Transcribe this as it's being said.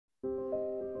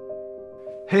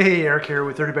Hey, Eric here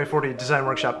with 30x40 Design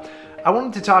Workshop. I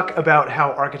wanted to talk about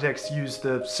how architects use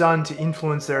the sun to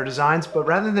influence their designs, but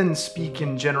rather than speak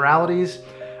in generalities,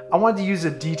 I wanted to use a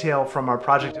detail from our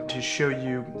project to show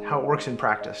you how it works in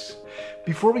practice.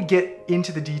 Before we get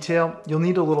into the detail, you'll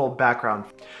need a little background.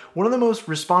 One of the most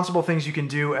responsible things you can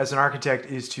do as an architect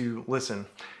is to listen.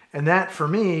 And that, for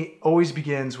me, always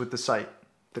begins with the site.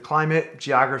 The climate,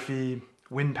 geography,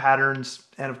 wind patterns,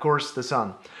 and of course, the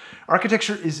sun.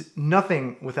 Architecture is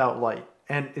nothing without light,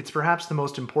 and it's perhaps the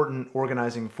most important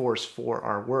organizing force for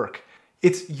our work.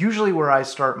 It's usually where I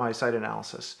start my site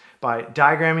analysis, by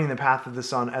diagramming the path of the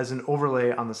sun as an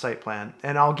overlay on the site plan,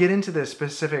 and I'll get into the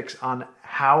specifics on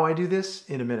how I do this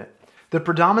in a minute. The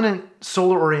predominant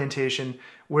solar orientation,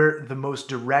 where the most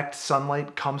direct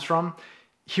sunlight comes from,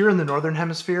 here in the Northern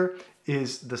Hemisphere,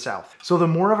 is the south. So the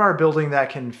more of our building that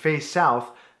can face south,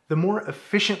 the more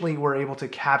efficiently we're able to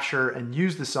capture and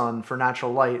use the sun for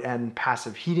natural light and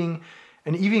passive heating,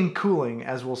 and even cooling,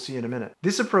 as we'll see in a minute.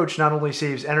 This approach not only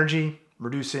saves energy,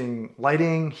 reducing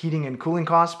lighting, heating, and cooling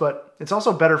costs, but it's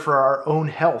also better for our own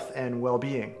health and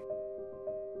well-being.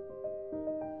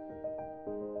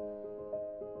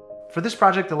 For this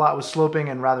project, the lot was sloping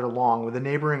and rather long, with a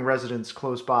neighboring residence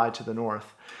close by to the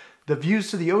north. The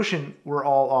views to the ocean were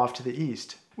all off to the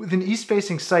east. With an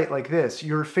east-facing site like this,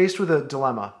 you're faced with a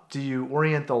dilemma. Do you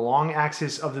orient the long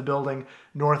axis of the building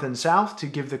north and south to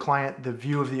give the client the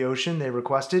view of the ocean they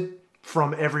requested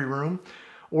from every room?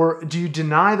 Or do you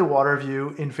deny the water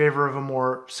view in favor of a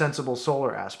more sensible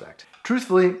solar aspect?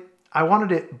 Truthfully, I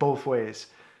wanted it both ways.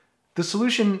 The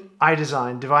solution I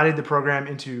designed divided the program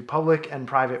into public and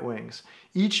private wings,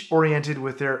 each oriented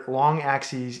with their long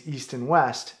axes east and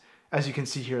west, as you can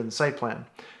see here in the site plan.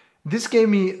 This gave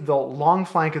me the long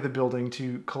flank of the building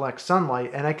to collect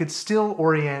sunlight, and I could still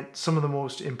orient some of the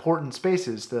most important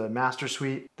spaces, the master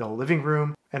suite, the living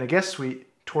room, and a guest suite,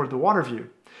 toward the water view.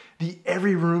 The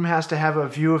every room has to have a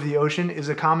view of the ocean is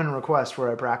a common request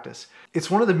where I practice.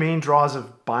 It's one of the main draws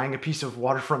of buying a piece of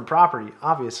waterfront property,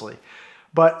 obviously.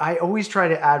 But I always try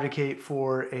to advocate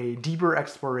for a deeper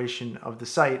exploration of the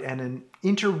site and an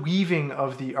interweaving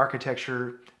of the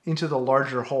architecture into the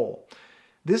larger whole.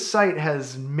 This site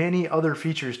has many other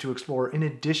features to explore in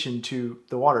addition to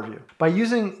the water view. By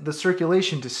using the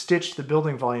circulation to stitch the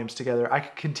building volumes together, I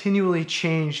could continually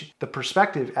change the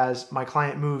perspective as my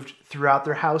client moved throughout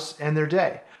their house and their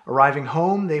day. Arriving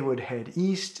home, they would head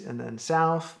east and then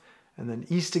south and then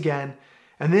east again.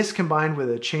 And this, combined with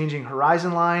a changing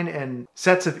horizon line and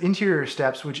sets of interior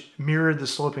steps which mirrored the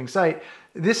sloping site,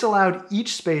 this allowed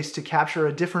each space to capture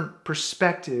a different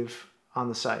perspective on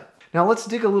the site. Now let's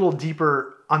dig a little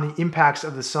deeper on the impacts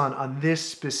of the sun on this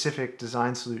specific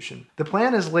design solution. The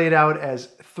plan is laid out as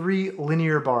 3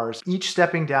 linear bars, each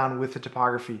stepping down with the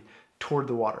topography toward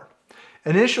the water.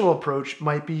 An initial approach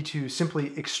might be to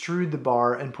simply extrude the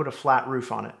bar and put a flat roof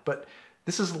on it, but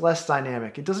this is less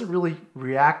dynamic. It doesn't really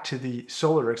react to the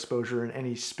solar exposure in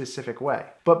any specific way.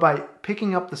 But by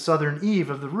picking up the southern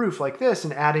eave of the roof like this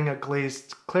and adding a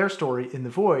glazed clerestory in the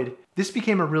void, this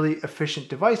became a really efficient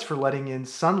device for letting in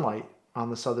sunlight on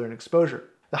the southern exposure.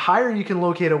 The higher you can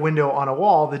locate a window on a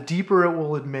wall, the deeper it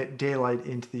will admit daylight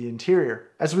into the interior.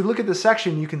 As we look at the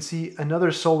section, you can see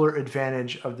another solar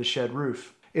advantage of the shed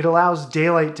roof. It allows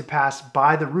daylight to pass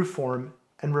by the roof form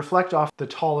and reflect off the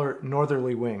taller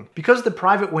northerly wing. Because the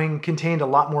private wing contained a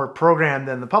lot more program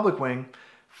than the public wing,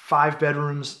 5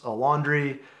 bedrooms, a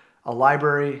laundry, a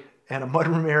library, and a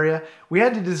mudroom area, we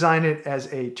had to design it as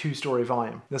a 2-story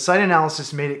volume. The site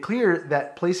analysis made it clear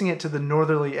that placing it to the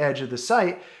northerly edge of the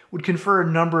site would confer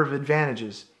a number of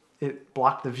advantages. It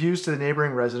blocked the views to the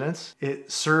neighboring residents,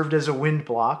 it served as a wind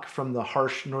block from the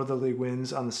harsh northerly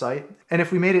winds on the site, and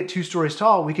if we made it 2 stories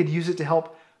tall, we could use it to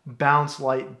help bounce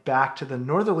light back to the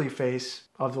northerly face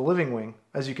of the living wing,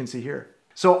 as you can see here.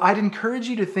 So I'd encourage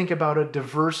you to think about a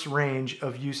diverse range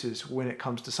of uses when it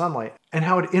comes to sunlight and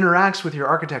how it interacts with your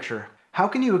architecture. How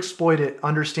can you exploit it,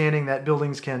 understanding that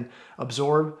buildings can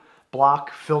absorb,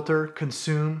 block, filter,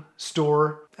 consume,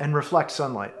 store, and reflect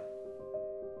sunlight?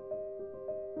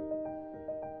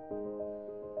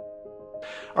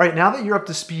 All right, now that you're up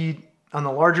to speed on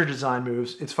the larger design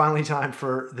moves, it's finally time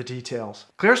for the details.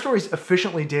 Clerestories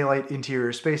efficiently daylight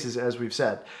interior spaces, as we've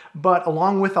said, but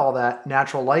along with all that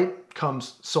natural light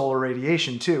comes solar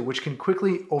radiation too, which can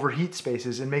quickly overheat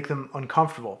spaces and make them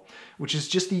uncomfortable, which is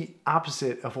just the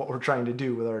opposite of what we're trying to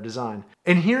do with our design.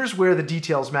 And here's where the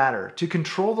details matter. To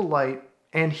control the light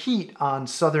and heat on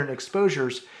southern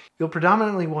exposures, you'll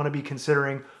predominantly want to be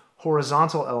considering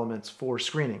horizontal elements for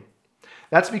screening.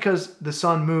 That's because the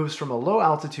sun moves from a low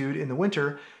altitude in the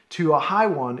winter to a high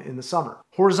one in the summer.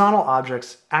 Horizontal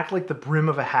objects act like the brim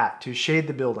of a hat to shade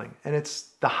the building, and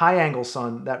it's the high angle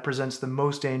sun that presents the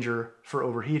most danger for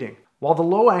overheating. While the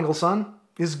low angle sun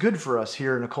is good for us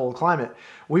here in a cold climate,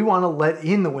 we want to let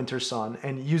in the winter sun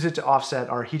and use it to offset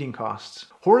our heating costs.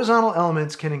 Horizontal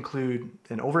elements can include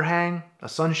an overhang, a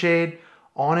sunshade,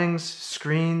 awnings,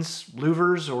 screens,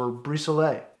 louvers, or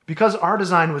brise-soleil. Because our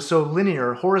design was so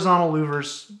linear, horizontal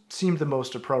louvers seemed the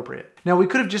most appropriate. Now, we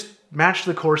could have just matched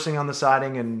the coursing on the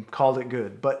siding and called it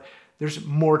good, but there's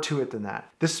more to it than that.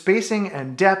 The spacing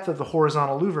and depth of the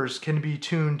horizontal louvers can be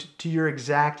tuned to your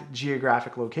exact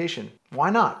geographic location. Why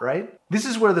not, right? This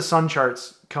is where the sun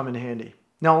charts come in handy.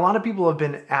 Now, a lot of people have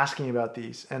been asking about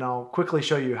these, and I'll quickly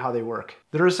show you how they work.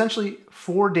 There are essentially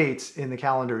 4 dates in the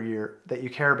calendar year that you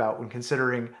care about when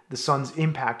considering the sun's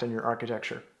impact on your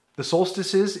architecture. The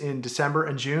solstices in December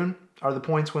and June are the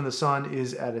points when the sun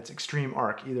is at its extreme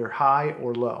arc, either high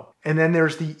or low. And then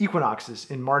there's the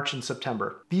equinoxes in March and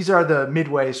September. These are the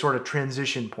midway sort of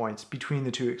transition points between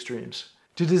the two extremes.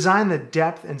 To design the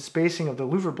depth and spacing of the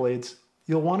louver blades,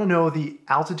 you'll want to know the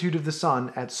altitude of the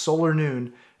sun at solar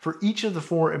noon for each of the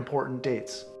 4 important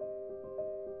dates.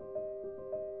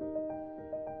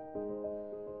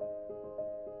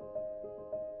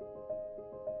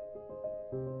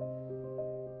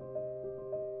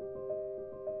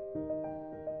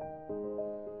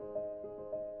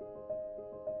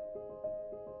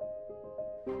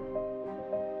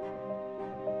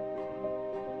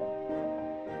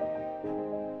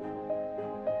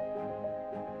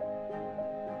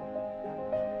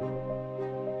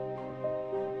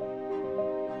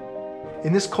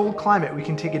 In this cold climate, we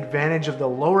can take advantage of the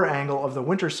lower angle of the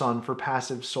winter sun for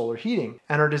passive solar heating,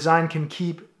 and our design can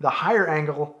keep the higher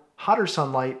angle, hotter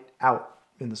sunlight out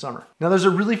in the summer. Now, there's a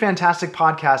really fantastic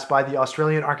podcast by the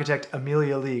Australian architect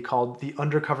Amelia Lee called The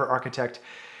Undercover Architect,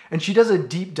 and she does a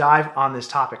deep dive on this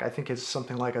topic. I think it's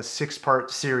something like a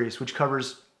 6-part series, which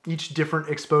covers each different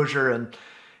exposure and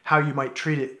how you might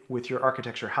treat it with your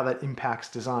architecture, how that impacts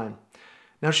design.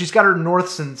 Now, she's got her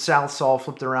norths and souths all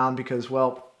flipped around because,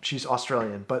 well, she's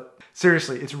Australian, but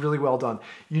seriously, it's really well done.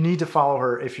 You need to follow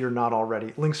her if you're not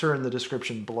already. Links are in the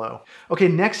description below. Okay,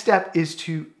 next step is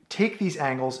to take these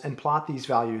angles and plot these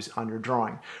values on your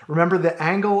drawing. Remember, the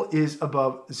angle is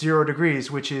above 0 degrees,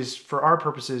 which is, for our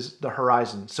purposes, the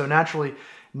horizon. So naturally,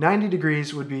 90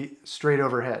 degrees would be straight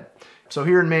overhead. So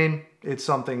here in Maine, it's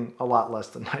something a lot less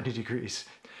than 90 degrees.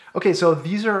 Okay, so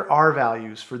these are our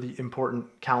values for the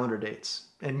important calendar dates.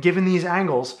 And given these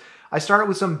angles, I started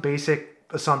with some basic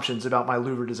assumptions about my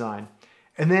louver design.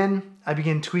 And then I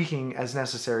begin tweaking as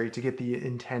necessary to get the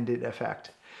intended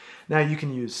effect. Now you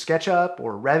can use SketchUp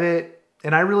or Revit,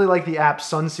 and I really like the app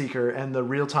Sunseeker and the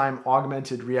real-time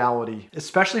augmented reality,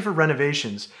 especially for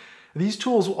renovations. These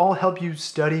tools will all help you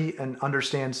study and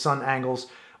understand sun angles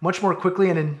much more quickly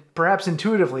and perhaps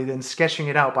intuitively than sketching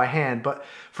it out by hand. But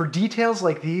for details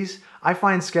like these, I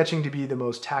find sketching to be the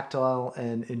most tactile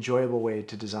and enjoyable way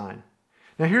to design.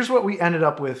 Now here's what we ended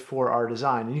up with for our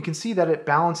design. And you can see that it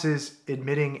balances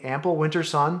admitting ample winter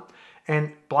sun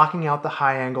and blocking out the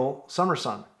high angle summer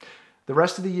sun. The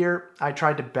rest of the year, I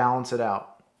tried to balance it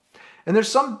out. And there's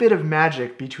some bit of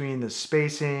magic between the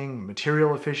spacing,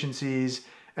 material efficiencies,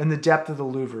 and the depth of the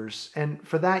louvers. And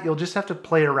for that, you'll just have to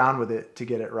play around with it to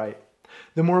get it right.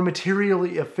 The more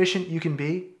materially efficient you can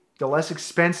be, the less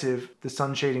expensive the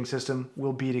sun shading system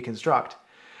will be to construct.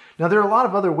 Now, there are a lot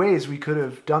of other ways we could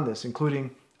have done this,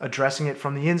 including addressing it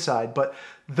from the inside, but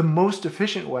the most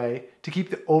efficient way to keep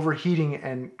the overheating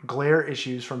and glare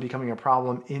issues from becoming a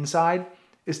problem inside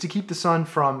is to keep the sun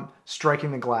from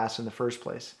striking the glass in the first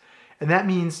place. And that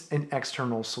means an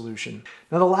external solution.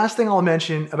 Now, the last thing I'll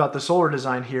mention about the solar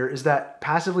design here is that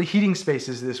passively heating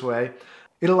spaces this way,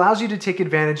 it allows you to take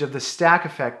advantage of the stack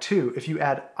effect too if you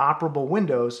add operable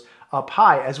windows up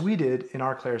high, as we did in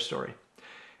our Claire story.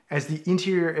 As the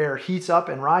interior air heats up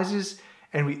and rises,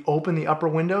 and we open the upper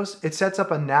windows, it sets up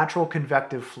a natural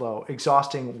convective flow,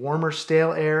 exhausting warmer,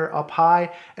 stale air up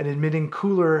high and admitting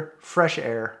cooler, fresh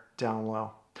air down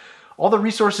low. All the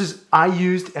resources I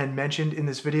used and mentioned in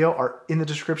this video are in the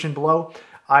description below.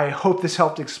 I hope this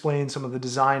helped explain some of the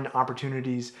design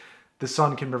opportunities the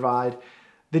sun can provide.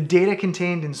 The data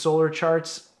contained in solar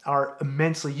charts are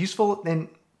immensely useful and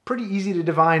pretty easy to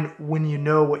divine when you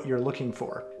know what you're looking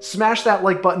for. Smash that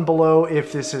like button below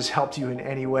if this has helped you in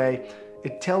any way.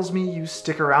 It tells me you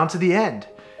stick around to the end,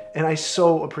 and I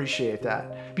so appreciate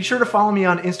that. Be sure to follow me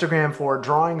on Instagram for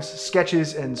drawings,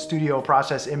 sketches, and studio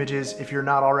process images if you're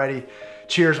not already.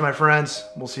 Cheers, my friends.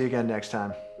 We'll see you again next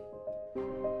time.